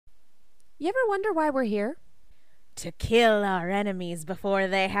You ever wonder why we're here? To kill our enemies before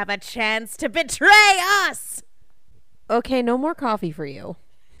they have a chance to betray us! Okay, no more coffee for you.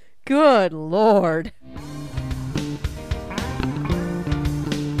 Good Lord.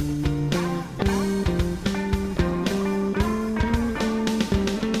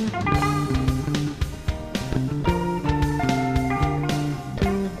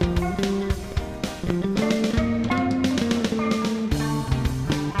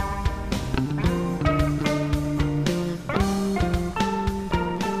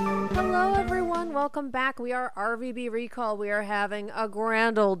 Welcome back. We are RVB Recall. We are having a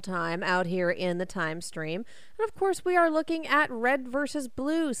grand old time out here in the time stream. And of course, we are looking at Red vs.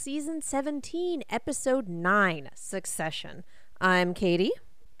 Blue, Season 17, Episode 9, Succession. I'm Katie.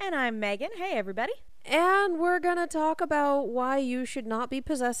 And I'm Megan. Hey, everybody. And we're going to talk about why you should not be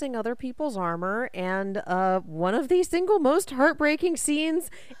possessing other people's armor and one of the single most heartbreaking scenes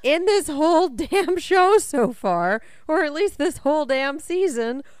in this whole damn show so far, or at least this whole damn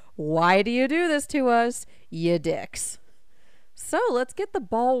season. Why do you do this to us, you dicks? So let's get the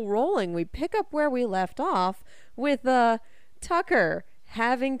ball rolling. We pick up where we left off with Tucker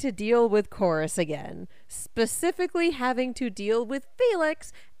having to deal with Chorus again. Specifically having to deal with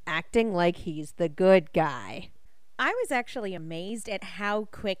Felix acting like he's the good guy. I was actually amazed at how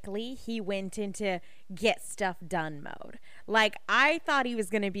quickly he went into get stuff done mode. Like, I thought he was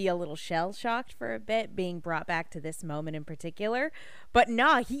going to be a little shell-shocked for a bit, being brought back to this moment in particular. But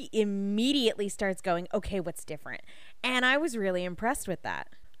nah, he immediately starts going, okay, what's different? And I was really impressed with that.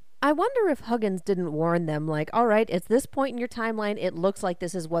 I wonder if Huggins didn't warn them, like, all right, at this point in your timeline, it looks like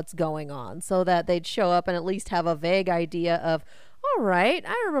this is what's going on, so that they'd show up and at least have a vague idea of, all right,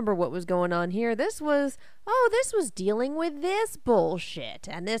 I remember what was going on here. This was dealing with this bullshit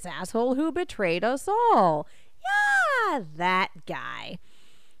and this asshole who betrayed us all. Yeah, that guy.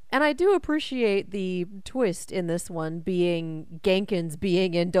 And I do appreciate the twist in this one being Genkins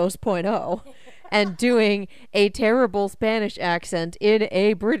being in 2.0 and doing a terrible Spanish accent in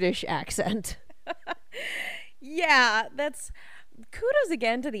a British accent. Yeah, that's kudos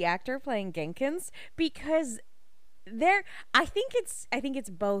again to the actor playing Genkins, because I think it's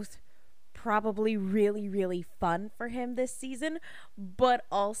both probably really, really fun for him this season, but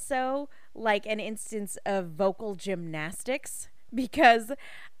also like an instance of vocal gymnastics, because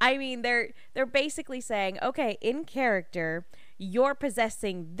I mean they're basically saying, okay, in character you're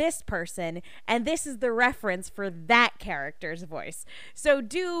possessing this person and this is the reference for that character's voice, so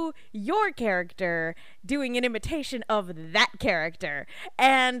do your character doing an imitation of that character.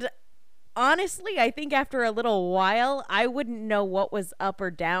 And honestly, I think after a little while, I wouldn't know what was up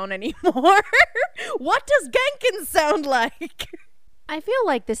or down anymore. What does Genkins sound like? I feel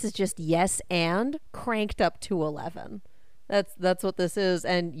like this is just yes and cranked up to 11. That's what this is.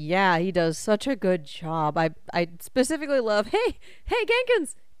 And yeah, he does such a good job. I specifically love, hey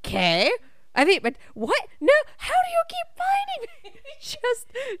Genkins, K? I mean, but what? No, how do you keep finding me?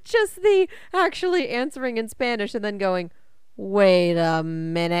 just the actually answering in Spanish and then going, wait a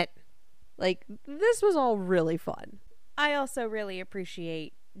minute. Like, this was all really fun. I also really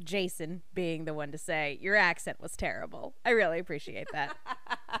appreciate Jason being the one to say, your accent was terrible. I really appreciate that.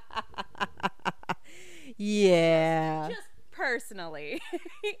 Yeah. Just personally.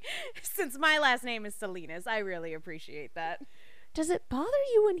 Since my last name is Salinas, I really appreciate that. Does it bother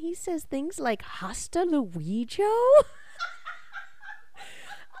you when he says things like hasta Luigi?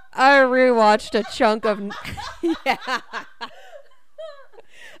 I rewatched a chunk of... Yeah.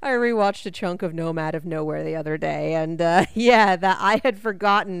 I rewatched a chunk of Nomad of Nowhere the other day, and yeah, that I had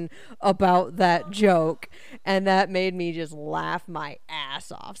forgotten about that joke, and that made me just laugh my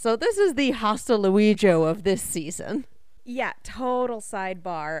ass off. So this is the Hasta Luigi of this season. Yeah, total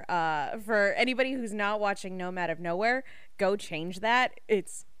sidebar. For anybody who's not watching Nomad of Nowhere, go change that.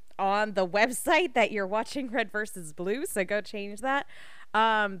 It's on the website that you're watching Red vs. Blue, so go change that.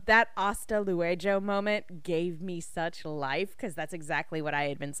 That Hasta Luigi moment gave me such life, because that's exactly what I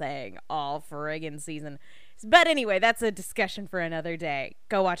had been saying all friggin' season. But anyway, that's a discussion for another day.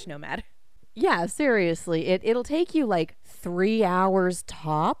 Go watch Nomad. Yeah, seriously. It'll take you like 3 hours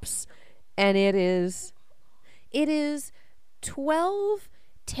tops, and it is 12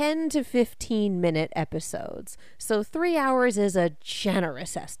 10 to 15 minute episodes. So 3 hours is a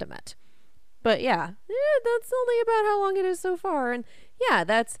generous estimate. But yeah, that's only about how long it is so far. And yeah,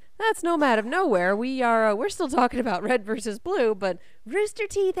 that's Nomad of Nowhere. We're still talking about Red versus Blue, but Rooster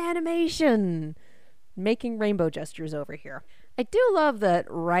Teeth animation, making rainbow gestures over here. I do love that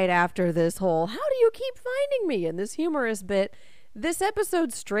right after this whole "how do you keep finding me" and this humorous bit, this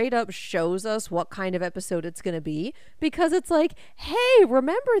episode straight up shows us what kind of episode it's going to be, because it's like, hey,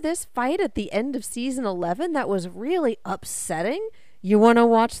 remember this fight at the end of season 11 that was really upsetting? You want to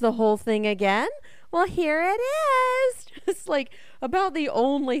watch the whole thing again? Well, here it is. Just like about the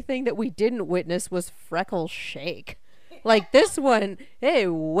only thing that we didn't witness was Freckles shake. Like this one, they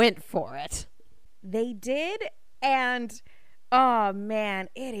went for it. They did, and oh man,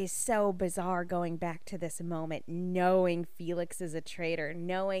 it is so bizarre going back to this moment, knowing Felix is a traitor,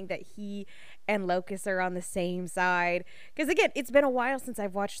 knowing that he and Locus are on the same side. Because again, it's been a while since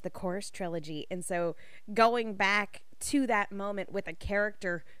I've watched the Chorus trilogy, and so going back to that moment with a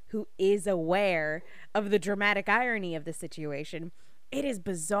character who is aware of the dramatic irony of the situation, it is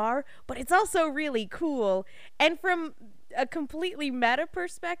bizarre, but it's also really cool. And from a completely meta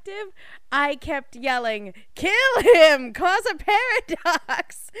perspective, I kept yelling, "Kill him! Cause a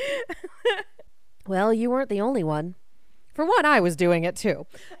paradox!" Well, you weren't the only one. For one, I was doing it too.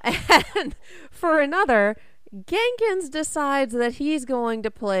 And for another, Genkins decides that he's going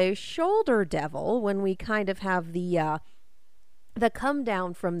to play Shoulder Devil when we kind of have the come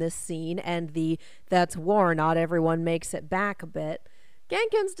down from this scene and the "that's war, not everyone makes it back" a bit.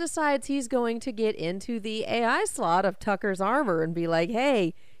 Genkins decides he's going to get into the AI slot of Tucker's armor and be like,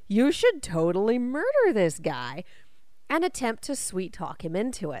 hey, you should totally murder this guy, and attempt to sweet talk him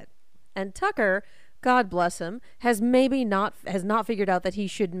into it. And Tucker, God bless him, has not figured out that he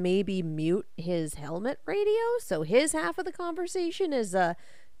should maybe mute his helmet radio, so his half of the conversation is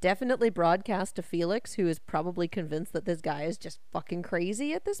definitely broadcast to Felix, who is probably convinced that this guy is just fucking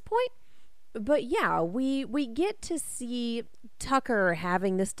crazy at this point. But yeah, we get to see Tucker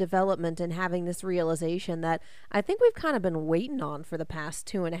having this development and having this realization that I think we've kind of been waiting on for the past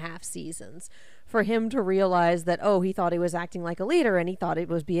 2.5 seasons. For him to realize that, oh, he thought he was acting like a leader and he thought it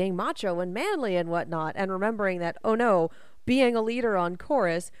was being macho and manly and whatnot. And remembering that, oh no, being a leader on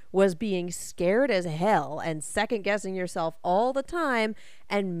Chorus was being scared as hell and second guessing yourself all the time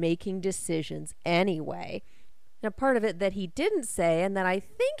and making decisions anyway. Now, part of it that he didn't say, and that I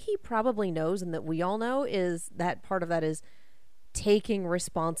think he probably knows and that we all know, is that part of that is taking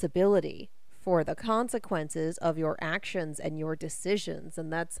responsibility for the consequences of your actions and your decisions.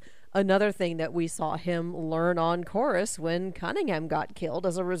 And that's another thing that we saw him learn on Chorus when Cunningham got killed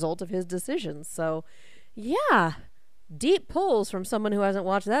as a result of his decisions. So, yeah, deep pulls from someone who hasn't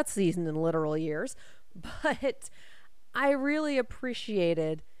watched that season in literal years. But I really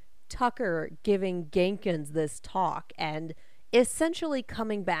appreciated Tucker giving Genkins this talk and essentially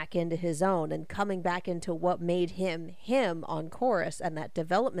coming back into his own and coming back into what made him on Chorus and that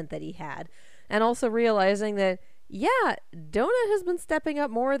development that he had, and also realizing that, yeah, Donut has been stepping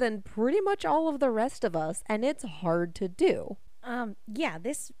up more than pretty much all of the rest of us, and it's hard to do. Yeah,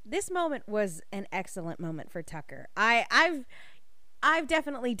 this moment was an excellent moment for Tucker. I've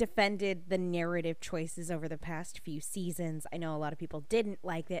definitely defended the narrative choices over the past few seasons. I know a lot of people didn't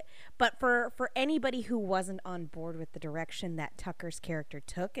like it, but for anybody who wasn't on board with the direction that Tucker's character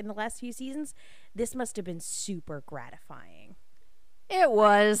took in the last few seasons, this must have been super gratifying. It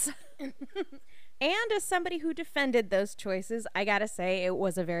was. And as somebody who defended those choices, I gotta say it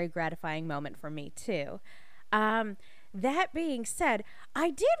was a very gratifying moment for me too. That being said,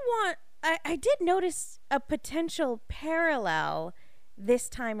 I did notice a potential parallel this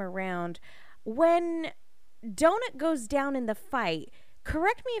time around when Donut goes down in the fight.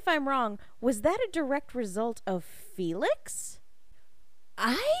 Correct me if I'm wrong, was that a direct result of Felix?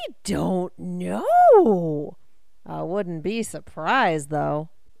 I don't know. I wouldn't be surprised though.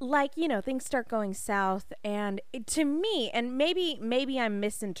 Like, you know, things start going south, and to me, and maybe I'm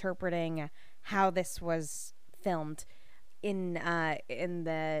misinterpreting how this was filmed in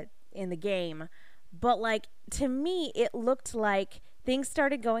the game, but like, to me it looked like things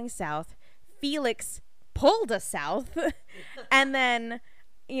started going south, Felix pulled us south and then,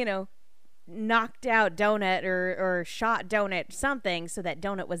 you know, knocked out Donut or shot Donut something so that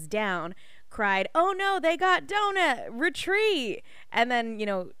Donut was down, cried, "Oh no, they got Donut, retreat," and then, you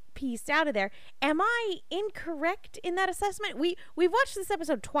know, pieced out of there. Am I incorrect in that assessment? We've watched this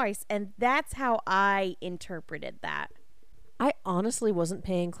episode twice, and that's how I interpreted that. I honestly wasn't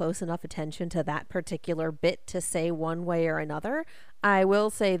paying close enough attention to that particular bit to say one way or another. I will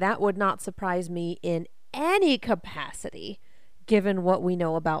say that would not surprise me in any capacity, given what we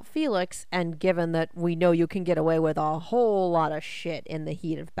know about Felix, and given that we know you can get away with a whole lot of shit in the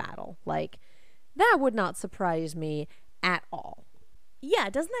heat of battle. Like, that would not surprise me at all.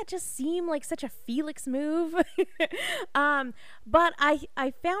 Yeah, doesn't that just seem like such a Felix move? But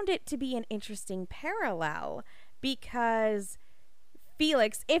I found it to be an interesting parallel, because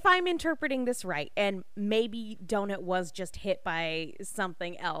Felix, if I'm interpreting this right, and maybe Donut was just hit by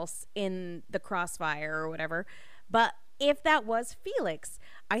something else in the crossfire or whatever, but if that was Felix,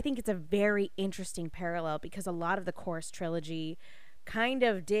 I think it's a very interesting parallel because a lot of the Chorus trilogy kind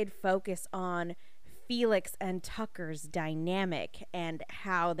of did focus on Felix and Tucker's dynamic and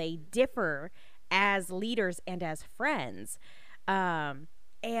how they differ as leaders and as friends.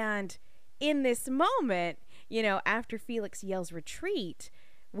 And in this moment, you know, after Felix yells retreat,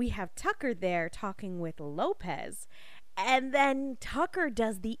 we have Tucker there talking with Lopez. And then Tucker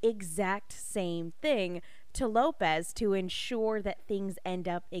does the exact same thing to Lopez to ensure that things end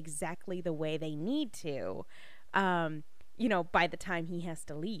up exactly the way they need to, you know, by the time he has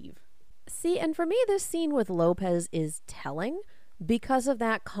to leave. See, and for me, this scene with Lopez is telling because of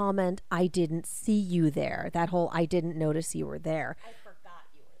that comment, I didn't see you there. That whole I didn't notice you were there.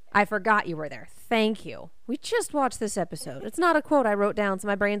 I forgot you were there. Thank you. We just watched this episode. It's not a quote I wrote down, so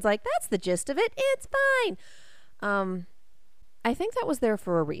my brain's like, that's the gist of it. It's fine. I think that was there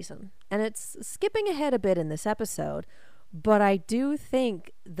for a reason. And it's skipping ahead a bit in this episode, but I do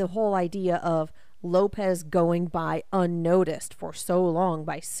think the whole idea of Lopez going by unnoticed for so long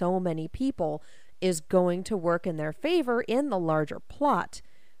by so many people is going to work in their favor in the larger plot.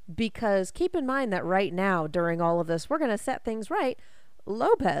 Because keep in mind that right now, during all of this, we're going to set things right.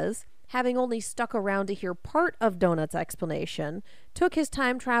 Lopez, having only stuck around to hear part of Donut's explanation, took his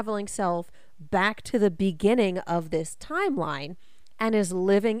time-traveling self back to the beginning of this timeline and is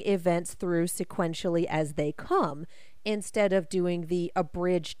living events through sequentially as they come, instead of doing the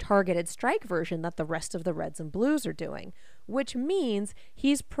abridged targeted strike version that the rest of the Reds and Blues are doing, which means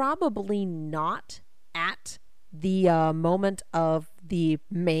he's probably not at the moment of the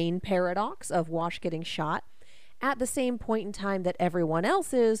main paradox of Wash getting shot at the same point in time that everyone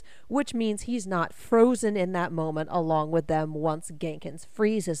else is, which means he's not frozen in that moment along with them once Genkins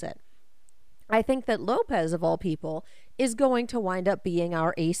freezes it. I think that Lopez, of all people, is going to wind up being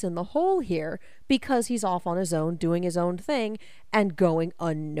our ace in the hole here because he's off on his own, doing his own thing, and going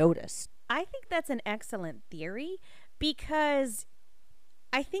unnoticed. I think that's an excellent theory because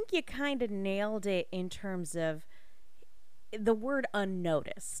I think you kind of nailed it in terms of the word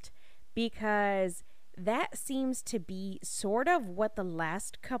unnoticed, because that seems to be sort of what the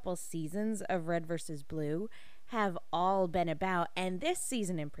last couple seasons of Red vs. Blue have all been about, and this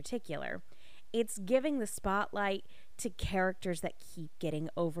season in particular. It's giving the spotlight to characters that keep getting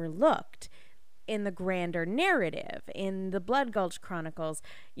overlooked in the grander narrative. In the Blood Gulch Chronicles,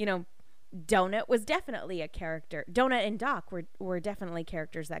 you know, Donut was definitely a character. Donut and Doc were definitely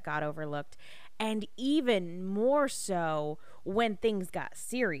characters that got overlooked, and even more so when things got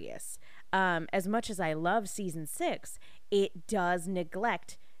serious. As much as I love season 6, it does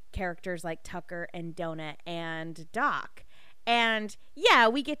neglect characters like Tucker and Donut and Doc. And yeah,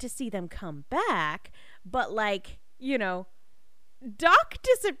 we get to see them come back, but like, you know, Doc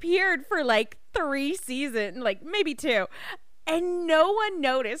disappeared for like 3 seasons, like maybe 2, and no one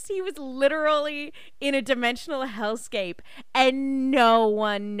noticed. He was literally in a dimensional hellscape and no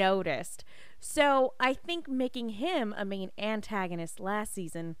one noticed. So I think making him a main antagonist last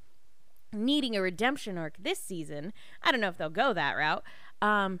season, needing a redemption arc this season, I don't know if they'll go that route,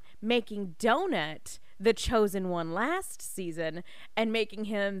 making Donut the chosen one last season and making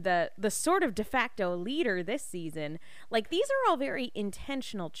him the sort of de facto leader this season, like, these are all very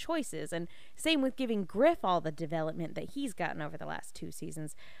intentional choices. And same with giving Griff all the development that he's gotten over the last 2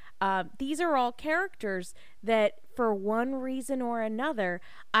 seasons. These are all characters that for one reason or another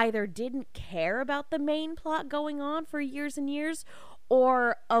either didn't care about the main plot going on for years and years,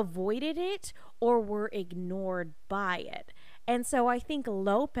 or avoided it, or were ignored by it. And so I think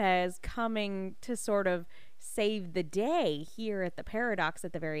Lopez coming to sort of save the day here at the Paradox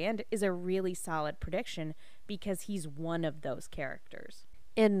at the very end is a really solid prediction, because he's one of those characters.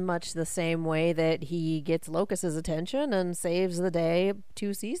 In much the same way that he gets Locus's attention and saves the day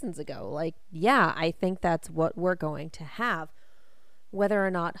 2 seasons ago. Like, yeah, I think that's what we're going to have. Whether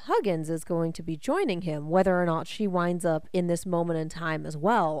or not Huggins is going to be joining him, whether or not she winds up in this moment in time as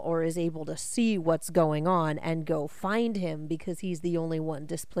well, or is able to see what's going on and go find him because he's the only one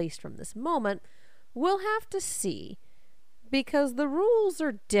displaced from this moment, we'll have to see. Because the rules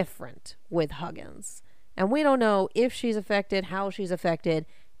are different with Huggins. And we don't know if she's affected, how she's affected,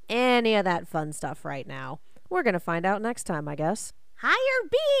 any of that fun stuff right now. We're going to find out next time, I guess. Higher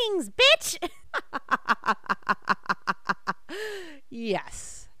beings, bitch!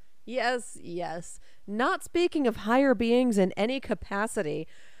 Yes. Yes, yes. Not speaking of higher beings in any capacity,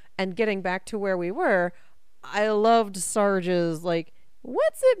 and getting back to where we were, I loved Sarge's, like,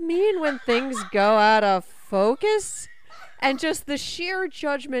 what's it mean when things go out of focus? And just the sheer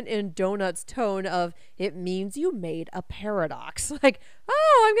judgment in Donut's tone of, it means you made a paradox. Like,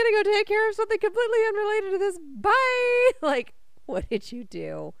 oh, I'm going to go take care of something completely unrelated to this. Bye. Like, what did you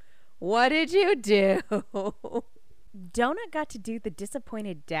do? What did you do? Donut got to do the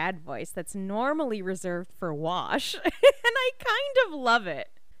disappointed dad voice that's normally reserved for Wash, and I kind of love it.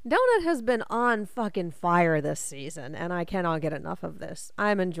 Donut has been on fucking fire this season, and I cannot get enough of this.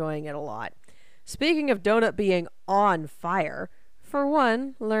 I'm enjoying it a lot. Speaking of Donut being on fire, for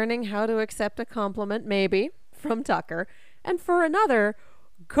one, learning how to accept a compliment, maybe, from Tucker, and for another,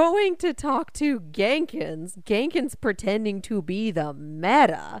 going to talk to Gankins pretending to be the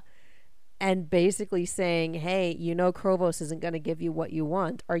meta, and basically saying, hey, you know Krovos isn't going to give you what you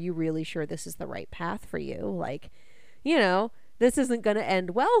want. Are you really sure this is the right path for you? Like, you know, this isn't going to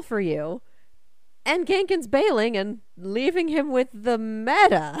end well for you. And Gankins bailing and leaving him with the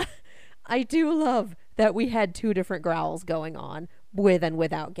meta. I do love that we had two different growls going on with and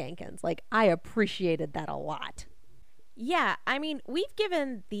without Gankins. Like, I appreciated that a lot. Yeah, I mean, we've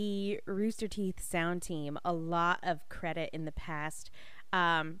given the Rooster Teeth sound team a lot of credit in the past,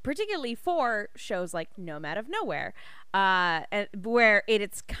 particularly for shows like Nomad of Nowhere, where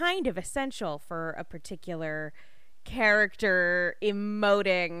it's kind of essential for a particular character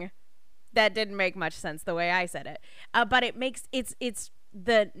emoting. That didn't make much sense the way I said it, but it makes it's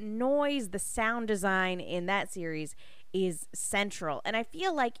the noise, the sound design in that series is central. And I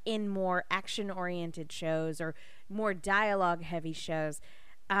feel like in more action-oriented shows or more dialogue-heavy shows,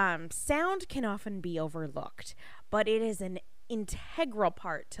 sound can often be overlooked, but it is an integral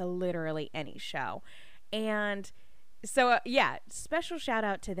part to literally any show. And so, yeah, special shout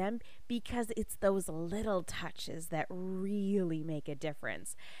out to them, because it's those little touches that really make a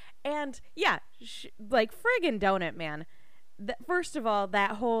difference. And yeah, like friggin' Donut, man. First of all,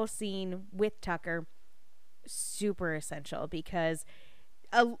 that whole scene with Tucker, super essential, because,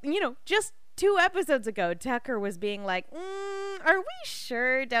 just 2 episodes ago, Tucker was being like, are we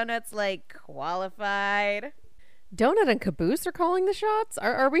sure Donut's, like, qualified? Donut and Caboose are calling the shots?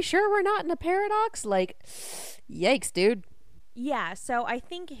 Are we sure we're not in a paradox? Like, yikes, dude. Yeah, so I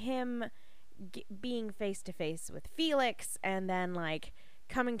think him being face-to-face with Felix and then, like,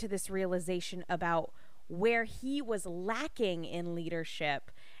 coming to this realization about where he was lacking in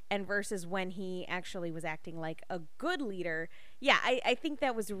leadership and versus when he actually was acting like a good leader. Yeah, I think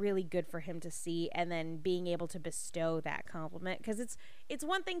that was really good for him to see, and then being able to bestow that compliment, because it's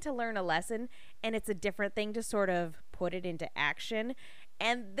one thing to learn a lesson and it's a different thing to sort of put it into action.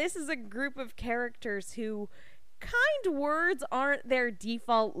 And this is a group of characters who kind words aren't their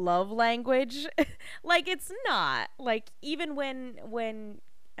default love language. Like, it's not. Like, even when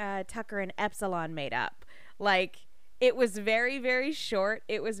Tucker and Epsilon made up, like, it was very, very short.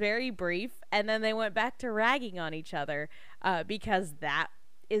 It was very brief. And then they went back to ragging on each other because that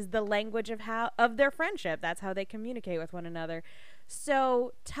is the language of their friendship. That's how they communicate with one another.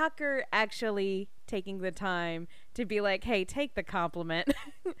 So Tucker actually taking the time to be like, hey, take the compliment,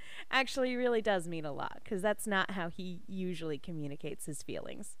 actually really does mean a lot, because that's not how he usually communicates his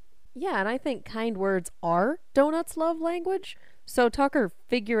feelings. Yeah, and I think kind words are Donut's love language. So Tucker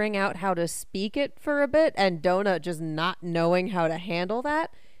figuring out how to speak it for a bit and Donut just not knowing how to handle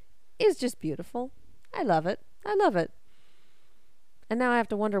that is just beautiful. I love it. I love it. And now I have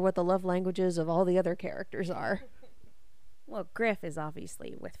to wonder what the love languages of all the other characters are. Well, Griff is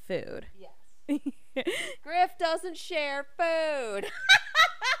obviously with food. Yes. Griff doesn't share food.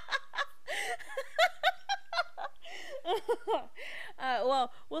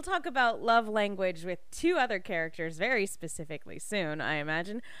 Well, we'll talk about love language with 2 other characters very specifically soon, I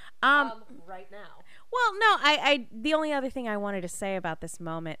imagine. Right now. Well, no, I the only other thing I wanted to say about this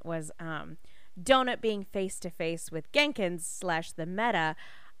moment was Donut being face to face with Gankins / the meta.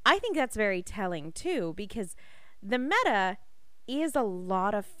 I think that's very telling too, because the meta is a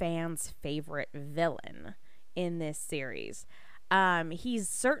lot of fans' favorite villain in this series. He's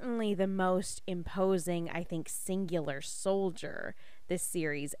certainly the most imposing, I think, singular soldier this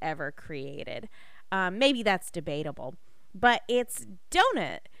series ever created. Maybe that's debatable, but it's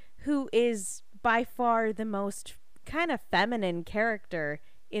Donut who is by far the most kind of feminine character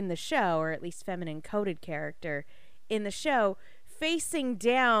in the show, or at least feminine coded character in the show, facing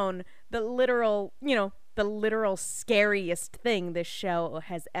down the literal scariest thing this show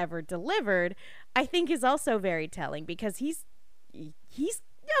has ever delivered. I think is also very telling, because he's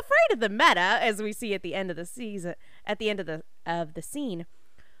afraid of the meta, as we see at the end of the season, at the end of the scene,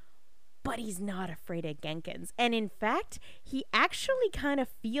 but he's not afraid of Gankins. And in fact, he actually kind of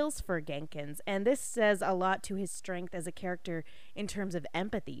feels for Gankins, and this says a lot to his strength as a character in terms of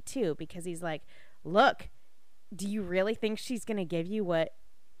empathy too, because he's like, look, do you really think she's going to give you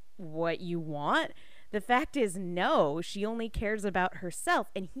what you want? The fact is, no, she only cares about herself.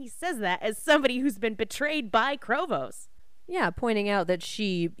 And he says that as somebody who's been betrayed by Krovos. Yeah, pointing out that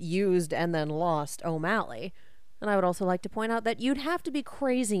she used and then lost O'Malley. And I would also like to point out that you'd have to be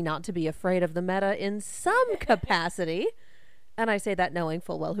crazy not to be afraid of the meta in some capacity. And I say that knowing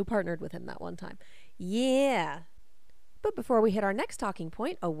full well who partnered with him that one time. Yeah. But before we hit our next talking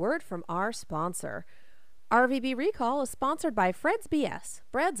point, a word from our sponsor. RVB Recall is sponsored by Fred's BS,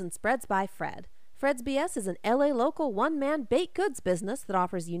 Breads and Spreads by Fred. Fred's BS is an LA local one-man baked goods business that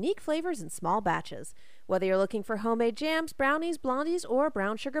offers unique flavors in small batches. Whether you're looking for homemade jams, brownies, blondies, or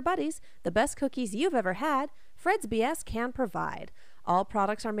brown sugar buddies, the best cookies you've ever had, Fred's BS can provide. All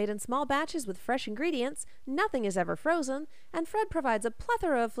products are made in small batches with fresh ingredients, nothing is ever frozen, and Fred provides a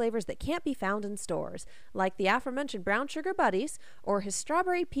plethora of flavors that can't be found in stores, like the aforementioned brown sugar buddies or his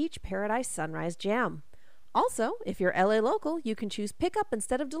strawberry peach paradise sunrise jam. Also, if you're LA local, you can choose pickup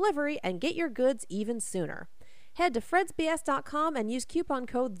instead of delivery and get your goods even sooner. Head to fredsbs.com and use coupon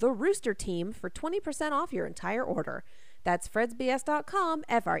code TheRoosterTeam for 20% off your entire order. That's fredsbs.com,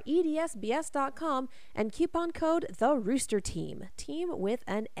 FREDSBS.com, and coupon code TheRoosterTeam, team with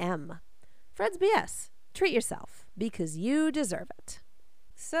an M. Fred's BS. Treat yourself, because you deserve it.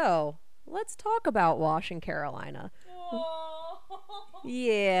 So, let's talk about Wash and Carolina.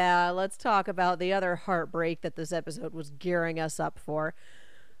 Yeah, let's talk about the other heartbreak that this episode was gearing us up for.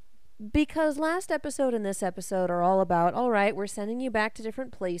 Because last episode and this episode are all about, all right, we're sending you back to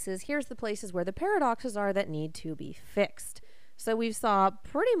different places. Here's the places where the paradoxes are that need to be fixed. So we saw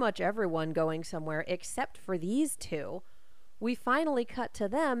pretty much everyone going somewhere except for these two. We finally cut to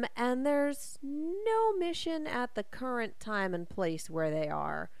them, and there's no mission at the current time and place where they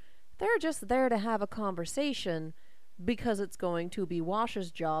are. They're just there to have a conversation because it's going to be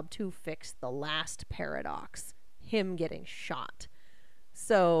Wash's job to fix the last paradox, him getting shot.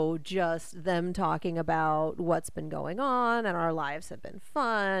 So just them talking about what's been going on and our lives have been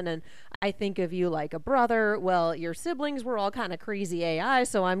fun and I think of you like a brother. Well, your siblings were all kind of crazy AI,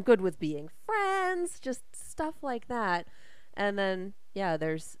 so I'm good with being friends. Just stuff like that. And then, yeah,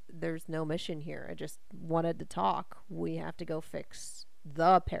 there's no mission here. I just wanted to talk. We have to go fix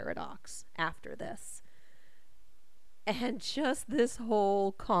the paradox after this. And just this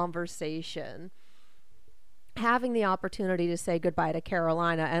whole conversation, having the opportunity to say goodbye to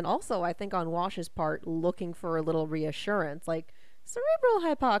Carolina, and also I think on Wash's part looking for a little reassurance, like cerebral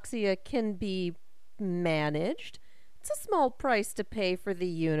hypoxia can be managed. It's a small price to pay for the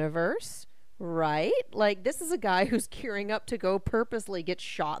universe, right? Like, this is a guy who's gearing up to go purposely get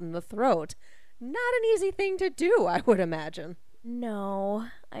shot in the throat. Not an easy thing to do, I would imagine. No,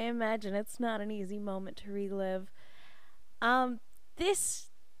 I imagine it's not an easy moment to relive. This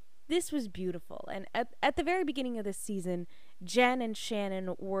was beautiful. And at the very beginning of this season, Jen and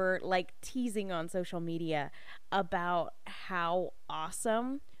Shannon were like teasing on social media about how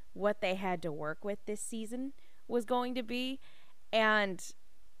awesome what they had to work with this season was going to be. And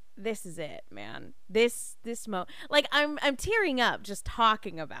this is it, man. This like I'm tearing up just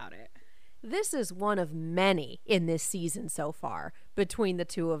talking about it. This is one of many in this season so far between the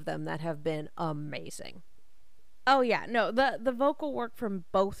two of them that have been amazing. Oh yeah, no, the vocal work from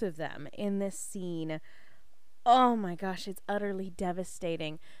both of them in this scene, oh my gosh, it's utterly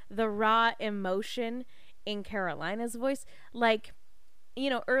devastating. The raw emotion in Carolina's voice, like, you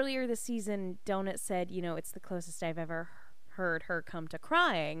know, earlier this season, Donut said, you know, it's the closest I've ever heard her come to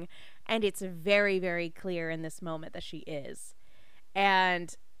crying, and it's very, very clear in this moment that she is.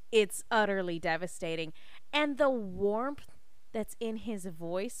 And it's utterly devastating. And the warmth that's in his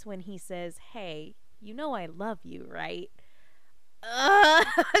voice when he says, hey, you know I love you, right?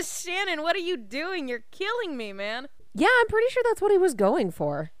 Shannon, what are you doing? You're killing me, man. Yeah, I'm pretty sure that's what he was going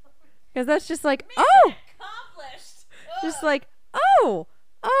for. Because that's just like, Mission oh! accomplished. Just like, oh,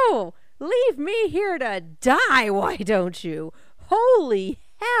 leave me here to die, why don't you? Holy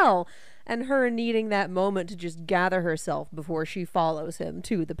hell! And her needing that moment to just gather herself before she follows him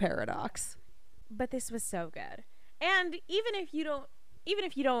to the paradox. But this was so good. And if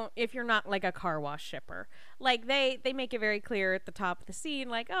you're not like a car wash shipper, like they make it very clear at the top of the scene,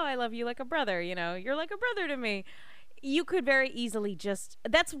 like, oh, I love you like a brother, you know, you're like a brother to me. You could very easily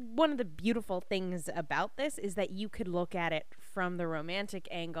that's one of the beautiful things about this, is that you could look at it from the romantic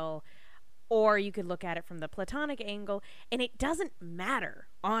angle, or you could look at it from the platonic angle, and it doesn't matter,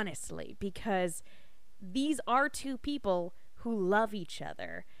 honestly, because these are two people who love each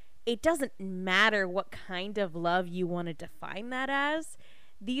other. It doesn't matter what kind of love you want to define that as.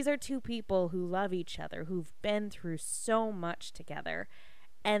 These are two people who love each other, who've been through so much together.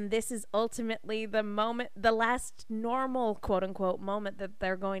 And this is ultimately the moment, the last normal, quote unquote, moment that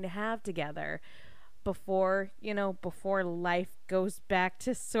they're going to have together before, before life goes back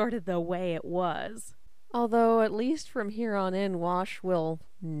to sort of the way it was. Although, at least from here on in, Wash will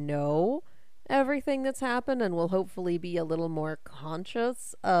know everything that's happened and will hopefully be a little more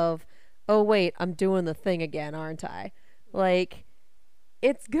conscious of, oh, wait, I'm doing the thing again, aren't I? Like,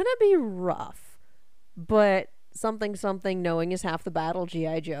 it's gonna be rough, but something, knowing is half the battle,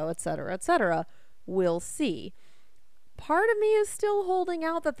 G.I. Joe, etc., we'll see. Part of me is still holding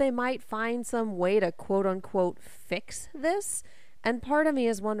out that they might find some way to quote unquote fix this. And part of me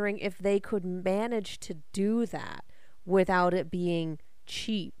is wondering if they could manage to do that without it being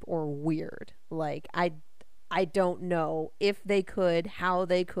cheap or weird. Like, I don't know if they could, how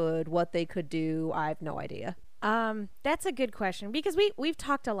they could, what they could do. I have no idea. That's a good question, because we've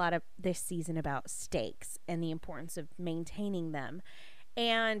talked a lot of this season about stakes and the importance of maintaining them.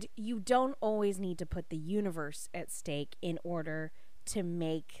 And you don't always need to put the universe at stake in order to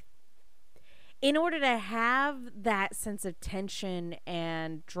have that sense of tension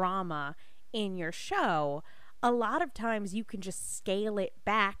and drama in your show. A lot of times you can just scale it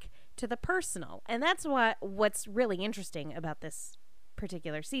back to the personal. And that's what's really interesting about this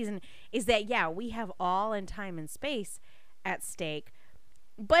particular season, is that, yeah, we have all in time and space at stake.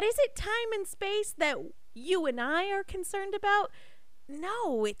 But is it time and space that you and I are concerned about?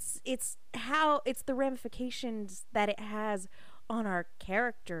 No, it's the ramifications that it has on our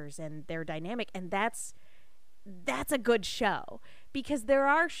characters and their dynamic. And that's a good show, because there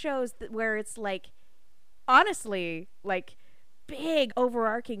are shows where it's like, honestly, like, big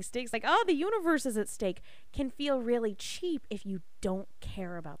overarching stakes, like, oh, the universe is at stake, can feel really cheap if you don't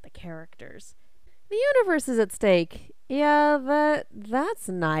care about the characters. The universe is at stake. Yeah, that's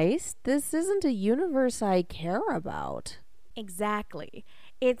nice. This isn't a universe I care about. Exactly.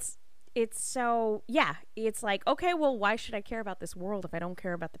 It's so, yeah, it's like, okay, well, why should I care about this world if I don't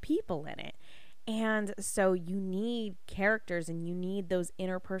care about the people in it? And so you need characters, and you need those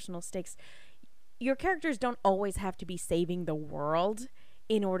interpersonal stakes. Your characters don't always have to be saving the world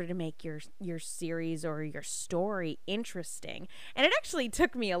in order to make your series or your story interesting. And it actually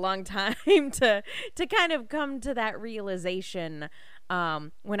took me a long time to kind of come to that realization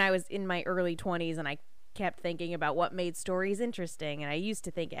when I was in my early 20s, and I kept thinking about what made stories interesting. And I used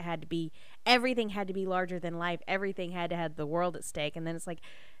to think everything had to be larger than life. Everything had to have the world at stake. And then it's like,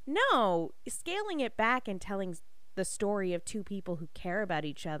 no, scaling it back and telling the story of two people who care about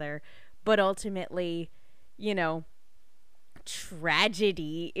each other, but ultimately,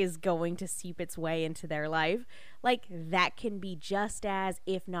 tragedy is going to seep its way into their life. Like, that can be just as,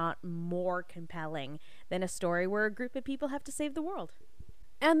 if not more, compelling than a story where a group of people have to save the world.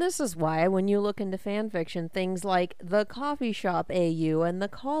 And this is why, when you look into fan fiction, things like the coffee shop AU and the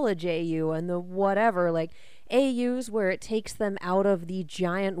college AU and the whatever, like AUs where it takes them out of the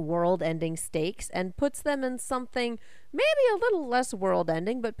giant world-ending stakes and puts them in something maybe a little less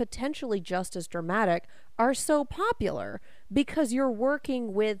world-ending, but potentially just as dramatic, are so popular because you're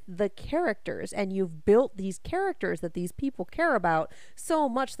working with the characters, and you've built these characters that these people care about so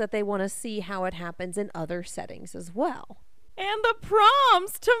much that they want to see how it happens in other settings as well. And the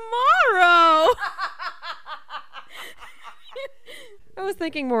prom's tomorrow. I was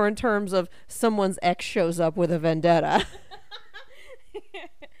thinking more in terms of someone's ex shows up with a vendetta.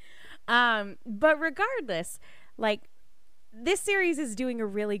 But regardless, like, this series is doing a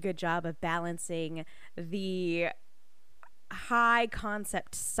really good job of balancing the high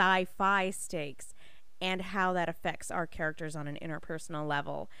concept sci-fi stakes and how that affects our characters on an interpersonal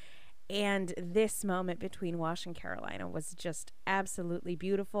level. And this moment between Wash and Carolina was just absolutely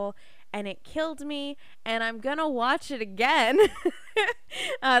beautiful, and it killed me, and I'm gonna watch it again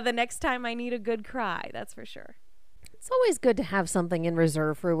the next time I need a good cry, that's for sure. It's always good to have something in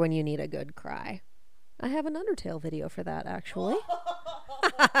reserve for when you need a good cry. I have an Undertale video for that, actually.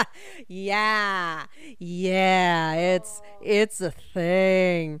 Yeah, it's a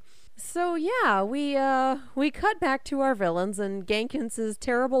thing. So yeah, we cut back to our villains and Genkins'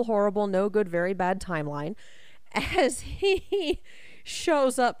 terrible, horrible, no good, very bad timeline as he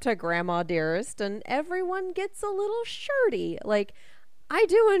shows up to Grandma Dearest, and everyone gets a little shirty. Like, I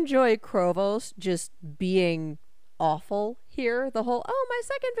do enjoy Krovos just being awful here. The whole, oh, my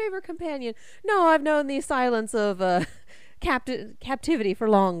second favorite companion. No, I've known the silence of captivity for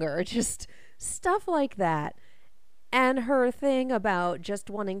longer. Just stuff like that. And her thing about just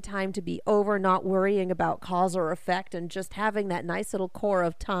wanting time to be over, not worrying about cause or effect, and just having that nice little core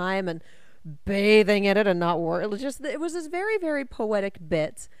of time and bathing in it and not worry. It was this very, very poetic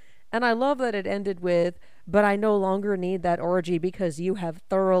bit. And I love that it ended with, but I no longer need that orgy because you have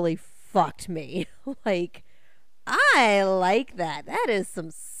thoroughly fucked me. Like, I like that. That is some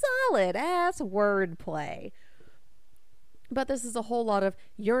solid ass wordplay. But this is a whole lot of,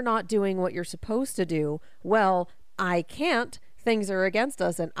 you're not doing what you're supposed to do. Well, I can't. Things are against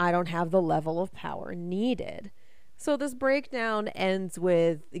us, and I don't have the level of power needed. So this breakdown ends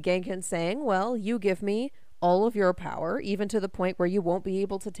with Genkin saying, well, you give me all of your power, even to the point where you won't be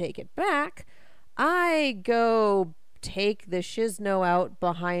able to take it back. I go take the Shizno out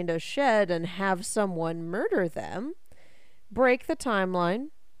behind a shed and have someone murder them, break the timeline,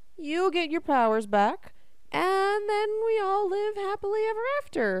 you get your powers back, and then we all live happily ever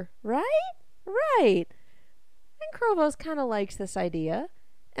after, right? Right. And Krovos kind of likes this idea,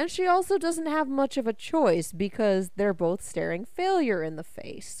 and she also doesn't have much of a choice because they're both staring failure in the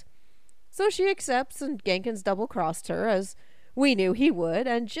face. So she accepts, and Genkin's double-crossed her, as we knew he would,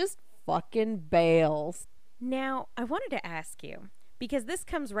 and just fucking bails. Now, I wanted to ask you, because this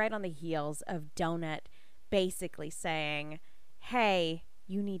comes right on the heels of Donut basically saying, hey,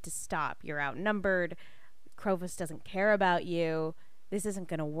 you need to stop. You're outnumbered. Krovos doesn't care about you. This isn't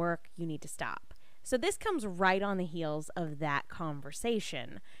going to work. You need to stop. So this comes right on the heels of that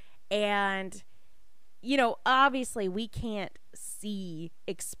conversation. And, you know, obviously we can't see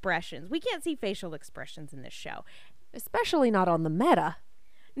expressions. We can't see facial expressions in this show. Especially not on the meta.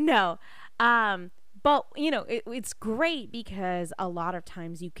 No. But, you know, it's great because a lot of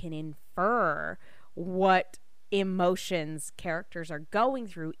times you can infer what emotions characters are going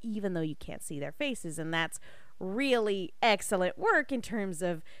through, even though you can't see their faces. And that's really excellent work in terms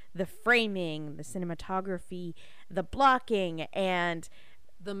of the framing, the cinematography, the blocking, and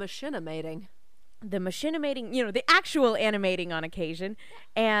the machinimating. The machinimating, you know, the actual animating on occasion.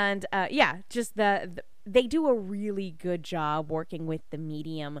 And just they do a really good job working with the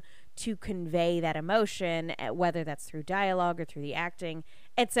medium to convey that emotion, whether that's through dialogue or through the acting,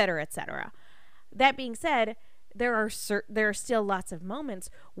 etc., etc. That being said, there are still lots of moments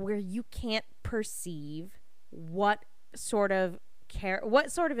where you can't perceive what sort of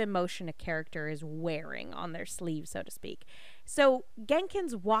emotion a character is wearing on their sleeve, so to speak. So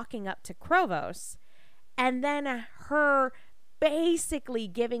Genkin's walking up to Krovos, and then her basically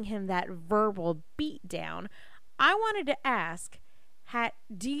giving him that verbal beatdown. I wanted to ask,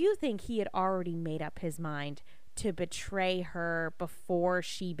 do you think he had already made up his mind to betray her before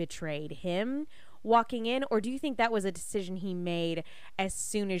she betrayed him walking in? Or do you think that was a decision he made as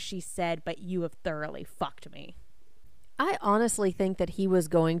soon as she said, but you have thoroughly fucked me? I honestly think that he was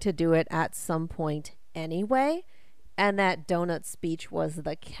going to do it at some point anyway, and that Donut's speech was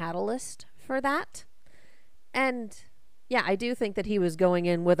the catalyst for that. And yeah, I do think that he was going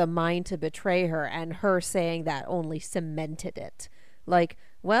in with a mind to betray her, and her saying that only cemented it. Like,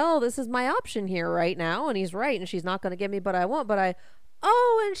 well, this is my option here right now, and he's right, and she's not going to give me what I want,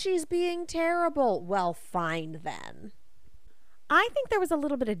 and she's being terrible. Well, fine then. I think there was a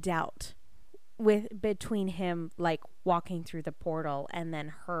little bit of doubt between him, like, walking through the portal and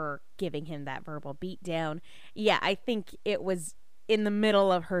then her giving him that verbal beatdown. Yeah, I think it was in the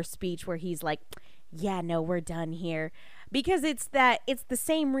middle of her speech where he's like, yeah, no, we're done here. Because it's the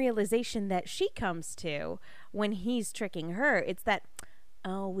same realization that she comes to when he's tricking her. It's that,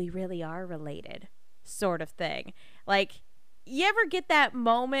 oh, we really are related sort of thing. Like, you ever get that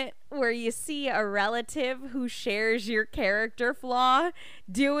moment where you see a relative who shares your character flaw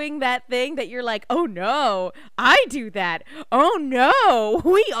doing that thing that you're like, oh no, I do that. Oh no,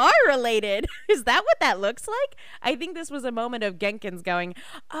 we are related. Is that what that looks like? I think this was a moment of Genkin's going,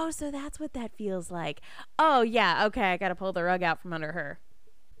 oh, so that's what that feels like. Oh yeah, okay, I gotta pull the rug out from under her.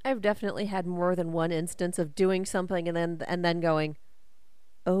 I've definitely had more than one instance of doing something and then going,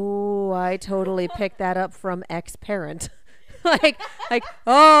 oh, I totally picked that up from ex-parent. like,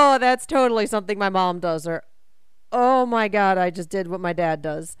 oh, that's totally something my mom does, or, oh my God, I just did what my dad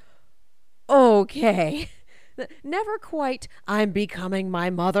does. Okay. Never quite, I'm becoming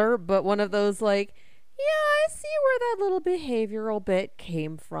my mother, but one of those like, yeah, I see where that little behavioral bit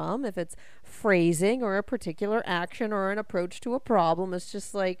came from. If it's phrasing or a particular action or an approach to a problem, it's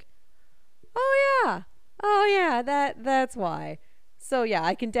just like, oh yeah, that's why. So yeah,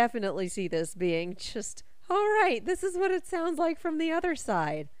 I can definitely see this being just, all right, this is what it sounds like from the other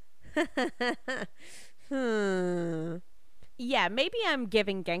side. Yeah, maybe I'm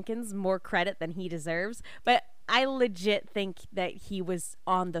giving Genkins more credit than he deserves, but I legit think that he was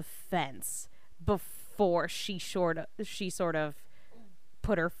on the fence before she sort of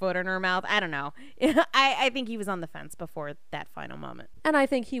put her foot in her mouth. I don't know. I think he was on the fence before that final moment. And I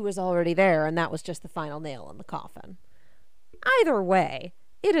think he was already there, and that was just the final nail in the coffin. Either way,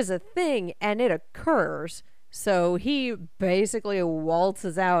 it is a thing and it occurs. So he basically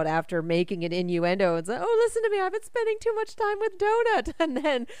waltzes out after making an innuendo and says, "Oh, listen to me, I've been spending too much time with Donut." And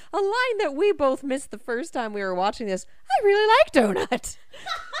then a line that we both missed the first time we were watching this, "I really like Donut."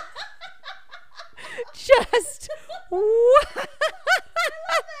 Just, I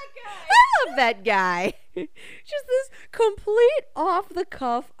love that guy. Just this complete off the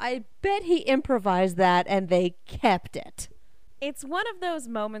cuff. I bet he improvised that and they kept it. It's one of those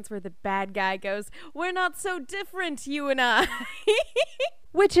moments where the bad guy goes, "We're not so different, you and I."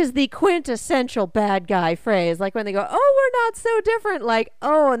 Which is the quintessential bad guy phrase. Like when they go, "Oh, we're not so different." Like,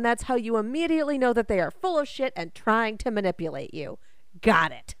 oh, and that's how you immediately know that they are full of shit and trying to manipulate you.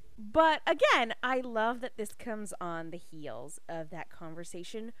 Got it. But again, I love that this comes on the heels of that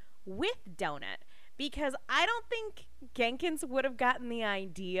conversation with Donut, because I don't think Genkins would have gotten the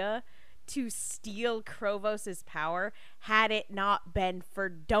idea to steal Krovos' power had it not been for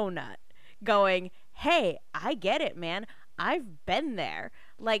Donut going, "Hey, I get it, man. I've been there."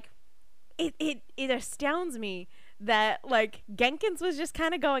 Like, it astounds me that, like, Genkins was just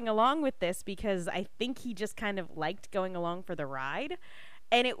kind of going along with this because I think he just kind of liked going along for the ride.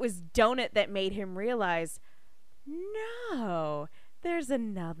 And it was Donut that made him realize, no, there's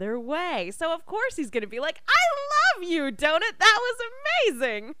another way. So of course he's going to be like, "I love you, Donut. That was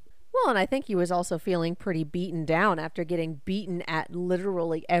amazing." Well, and I think he was also feeling pretty beaten down after getting beaten at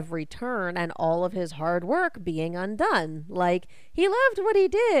literally every turn and all of his hard work being undone. Like, he loved what he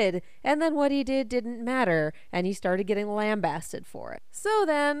did, and then what he did didn't matter, and he started getting lambasted for it. So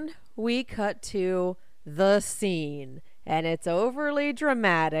then we cut to the scene, and it's overly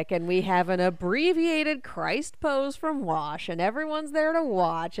dramatic, and we have an abbreviated Christ pose from Wash, and everyone's there to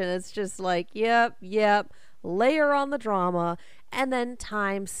watch, and it's just like, yep, layer on the drama. And then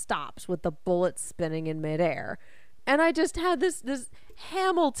time stops with the bullet spinning in midair. And I just had this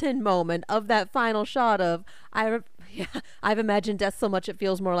Hamilton moment of that final shot of, I've imagined death so much it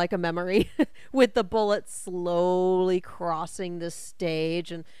feels more like a memory, with the bullet slowly crossing the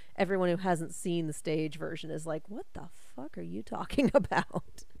stage. And everyone who hasn't seen the stage version is like, what the fuck are you talking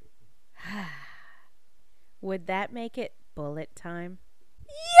about? Would that make it bullet time?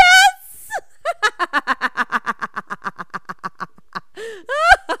 Yes!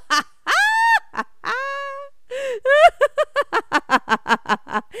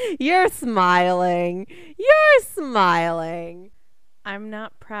 You're smiling. You're smiling. I'm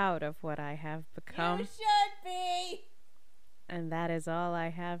not proud of what I have become. You should be. And that is all I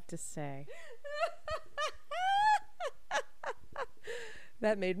have to say.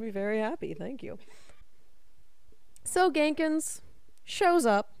 That made me very happy. Thank you. So Genkins shows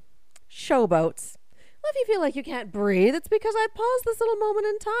up, showboats. Well, if you feel like you can't breathe, it's because I paused this little moment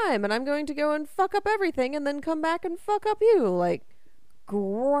in time and I'm going to go and fuck up everything and then come back and fuck up you. Like,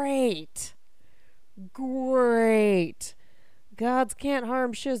 great. Gods can't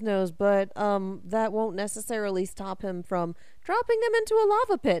harm Shiznos, but that won't necessarily stop him from dropping them into a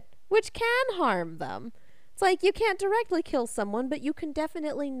lava pit, which can harm them. It's like you can't directly kill someone, but you can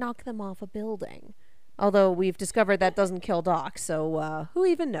definitely knock them off a building. Although we've discovered that doesn't kill Doc, so who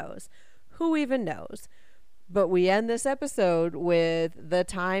even knows? But we end this episode with the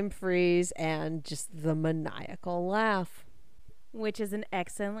time freeze and just the maniacal laugh. Which is an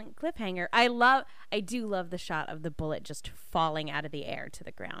excellent cliffhanger. I do love the shot of the bullet just falling out of the air to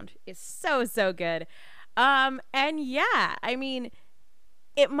the ground. It's so good. And yeah, I mean,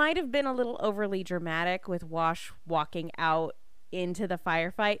 it might have been a little overly dramatic with Wash walking out into the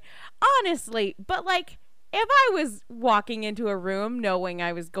firefight. Honestly, but like, if I was walking into a room knowing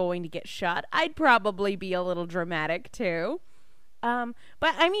I was going to get shot, I'd probably be a little dramatic too. But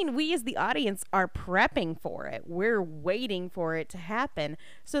I mean, we as the audience are prepping for it. We're waiting for it to happen.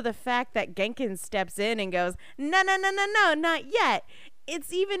 So the fact that Genkins steps in and goes, no, not yet.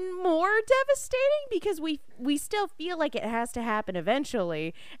 It's even more devastating because we still feel like it has to happen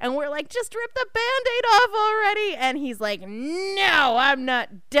eventually. And we're like, just rip the Band-Aid off already. And he's like, no, I'm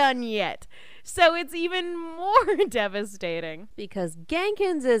not done yet. So it's even more devastating. Because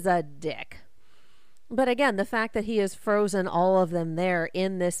Genkins is a dick. But again, the fact that he has frozen all of them there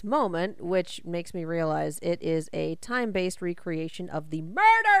in this moment, which makes me realize it is a time-based recreation of the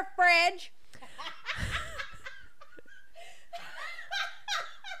murder fridge.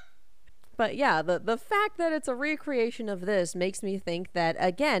 But yeah, the fact that it's a recreation of this makes me think that,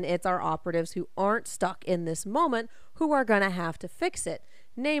 again, it's our operatives who aren't stuck in this moment who are going to have to fix it.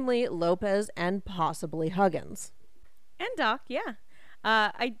 Namely, Lopez and possibly Huggins. And Doc, yeah.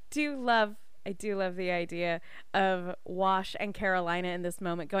 I do love the idea of Wash and Carolina in this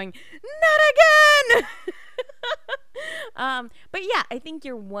moment going, not again! But yeah, I think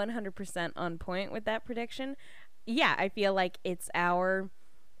you're 100% on point with that prediction. Yeah, I feel like it's our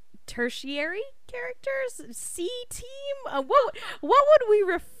tertiary characters, C team. What would we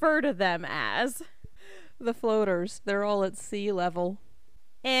refer to them as? The floaters, they're all at sea level.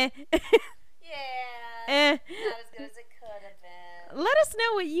 Eh. Yeah, Eh. not as good as it could have been. Let us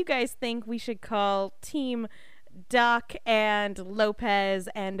know what you guys think we should call Team Doc and Lopez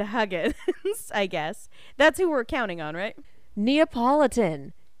and Huggins, I guess. That's who we're counting on, right?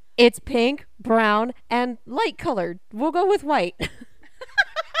 Neapolitan. It's pink, brown, and light colored. We'll go with white.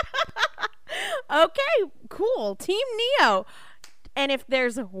 Okay, cool. Team Neo. And if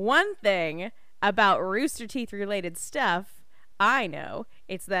there's one thing about Rooster Teeth related stuff I know,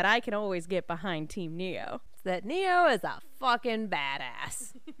 it's that I can always get behind Team Neo. That Neo is a fucking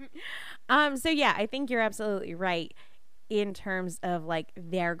badass. So yeah, I think you're absolutely right in terms of like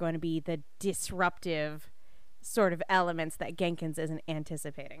they're going to be the disruptive sort of elements that Genkins isn't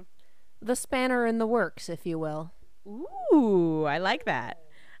anticipating. The spanner in the works, if you will. Ooh, I like that.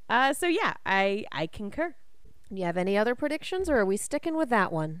 So yeah, I concur. You have any other predictions, or are we sticking with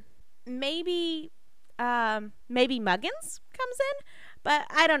that one? Maybe Muggins comes in, but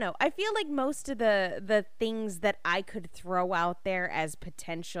I don't know. I feel like most of the things that I could throw out there as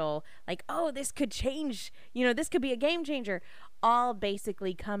potential, like, oh, this could change, this could be a game changer, all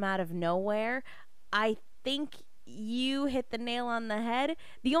basically come out of nowhere. I think you hit the nail on the head.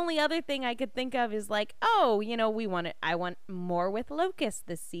 The only other thing I could think of is like, oh, I want more with Locust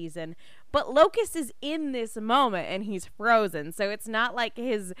this season. But Locust is in this moment and he's frozen. So it's not like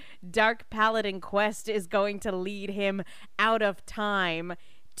his Dark Paladin quest is going to lead him out of time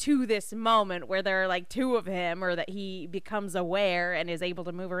to this moment where there are like two of him, or that he becomes aware and is able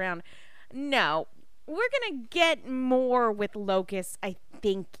to move around. No. We're going to get more with Locust, I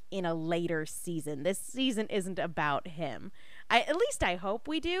think, in a later season. This season isn't about him. At least I hope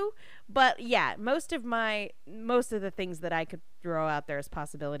we do. But yeah, most of the things that I could throw out there as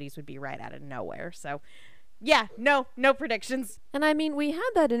possibilities would be right out of nowhere. So yeah, no predictions. And I mean, we had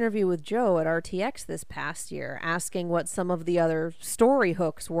that interview with Joe at RTX this past year, asking what some of the other story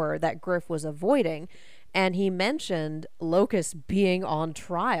hooks were that Griff was avoiding. And he mentioned Locust being on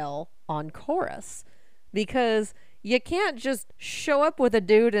trial on Chorus. Because you can't just show up with a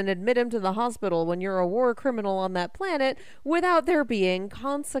dude and admit him to the hospital when you're a war criminal on that planet without there being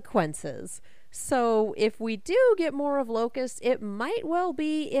consequences. So if we do get more of Locust, it might well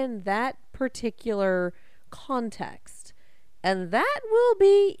be in that particular context. And that will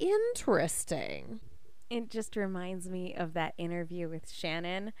be interesting. It just reminds me of that interview with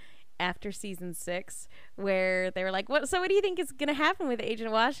Shannon after season 6, where they were like, what do you think is going to happen with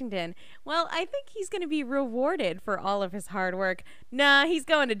Agent Washington? Well, I think he's going to be rewarded for all of his hard work. Nah, he's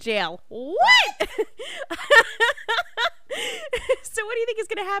going to jail. What? So what do you think is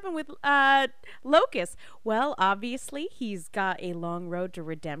going to happen with Locust? Well, obviously he's got a long road to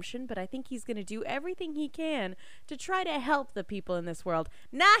redemption, but I think he's going to do everything he can to try to help the people in this world.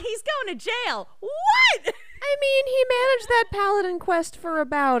 Nah, he's going to jail. What? I mean, he managed that Paladin quest for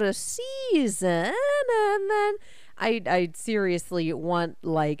about a season, and then I seriously want,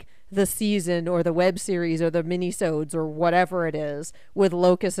 like, the season or the web series or the minisodes or whatever it is with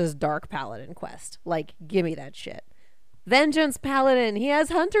Locust's Dark Paladin quest. Like, give me that shit. Vengeance Paladin, he has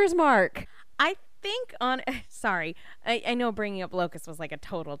Hunter's Mark. I think sorry, I know bringing up Locust was like a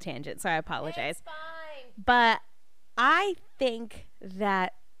total tangent, so I apologize. It's fine. But I think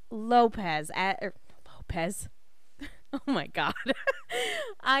that Lopez, oh my God.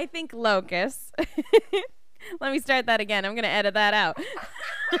 I think Locust, let me start that again. I'm going to edit that out.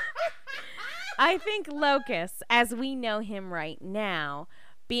 I think Locust, as we know him right now,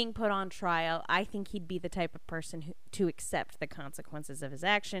 being put on trial, I think he'd be the type of person to accept the consequences of his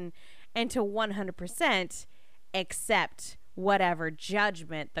action and to 100% accept whatever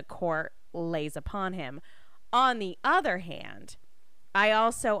judgment the court lays upon him. On the other hand, I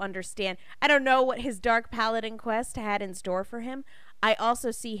also understand, I don't know what his Dark Paladin quest had in store for him. I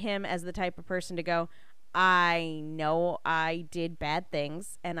also see him as the type of person to go, I know I did bad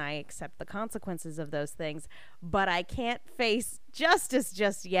things and I accept the consequences of those things, but I can't face justice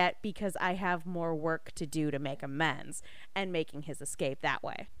just yet because I have more work to do to make amends, and making his escape that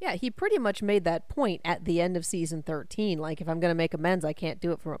way. Yeah, he pretty much made that point at the end of season 13. Like, if I'm going to make amends, I can't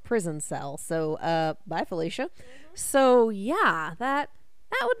do it from a prison cell. So, bye, Felicia. So, yeah, that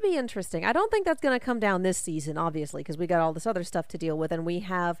would be interesting. I don't think that's going to come down this season, obviously, because we got all this other stuff to deal with, and we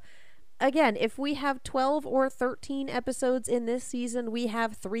have... Again, if we have 12 or 13 episodes in this season, we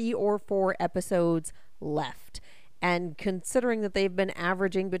have 3 or 4 episodes left. And considering that they've been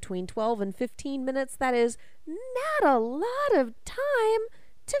averaging between 12 and 15 minutes, that is not a lot of time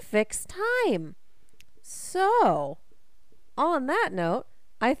to fix time. So, on that note,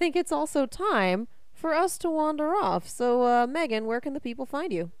 I think it's also time for us to wander off. So, Megan, where can the people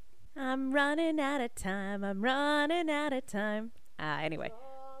find you? I'm running out of time. I'm running out of time. Anyway.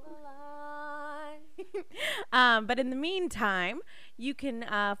 But in the meantime, you can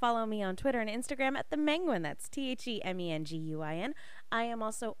follow me on Twitter and Instagram at The Menguin. That's TheMenguin. I am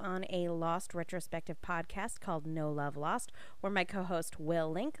also on a Lost retrospective podcast called No Love Lost, where my co-host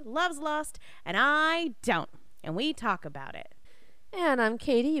Will Link loves Lost, and I don't. And we talk about it. And I'm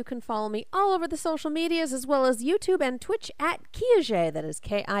Katie. You can follow me all over the social medias as well as YouTube and Twitch at Kiaxet. That is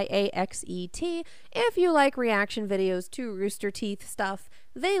Kiaxet. If you like reaction videos to Rooster Teeth stuff,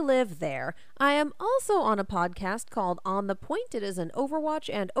 they live there. I am also on a podcast called On the Point. It is an Overwatch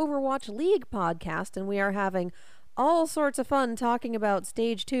and Overwatch League podcast, and we are having all sorts of fun talking about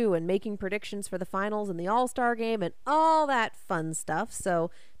Stage 2 and making predictions for the finals and the All-Star Game and all that fun stuff,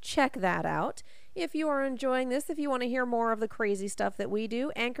 so check that out. If you are enjoying this, if you want to hear more of the crazy stuff that we do,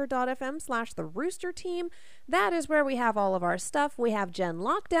 anchor.fm/The Rooster Team. That is where we have all of our stuff. We have Gen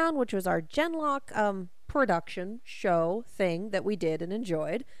Lockdown, which was our Genlock production show thing that we did and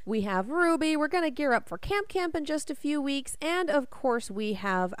enjoyed. We have Ruby. We're going to gear up for Camp in just a few weeks. And of course, we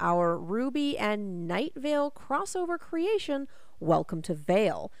have our Ruby and Night Vale crossover creation, Welcome to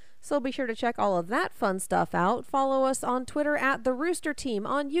Vale. So be sure to check all of that fun stuff out. Follow us on Twitter at The Rooster Team,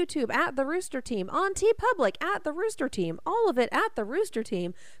 on YouTube at The Rooster Team, on TeePublic at The Rooster Team, all of it at The Rooster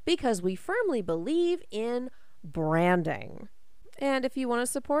Team, because we firmly believe in branding. And if you want to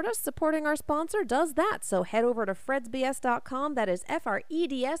support us, supporting our sponsor does that. So head over to fredsbs.com, that is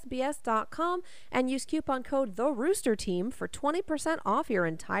FREDSBS.com, and use coupon code TheRoosterTeam for 20% off your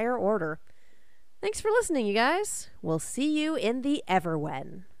entire order. Thanks for listening, you guys. We'll see you in the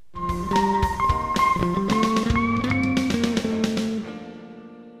Everwen.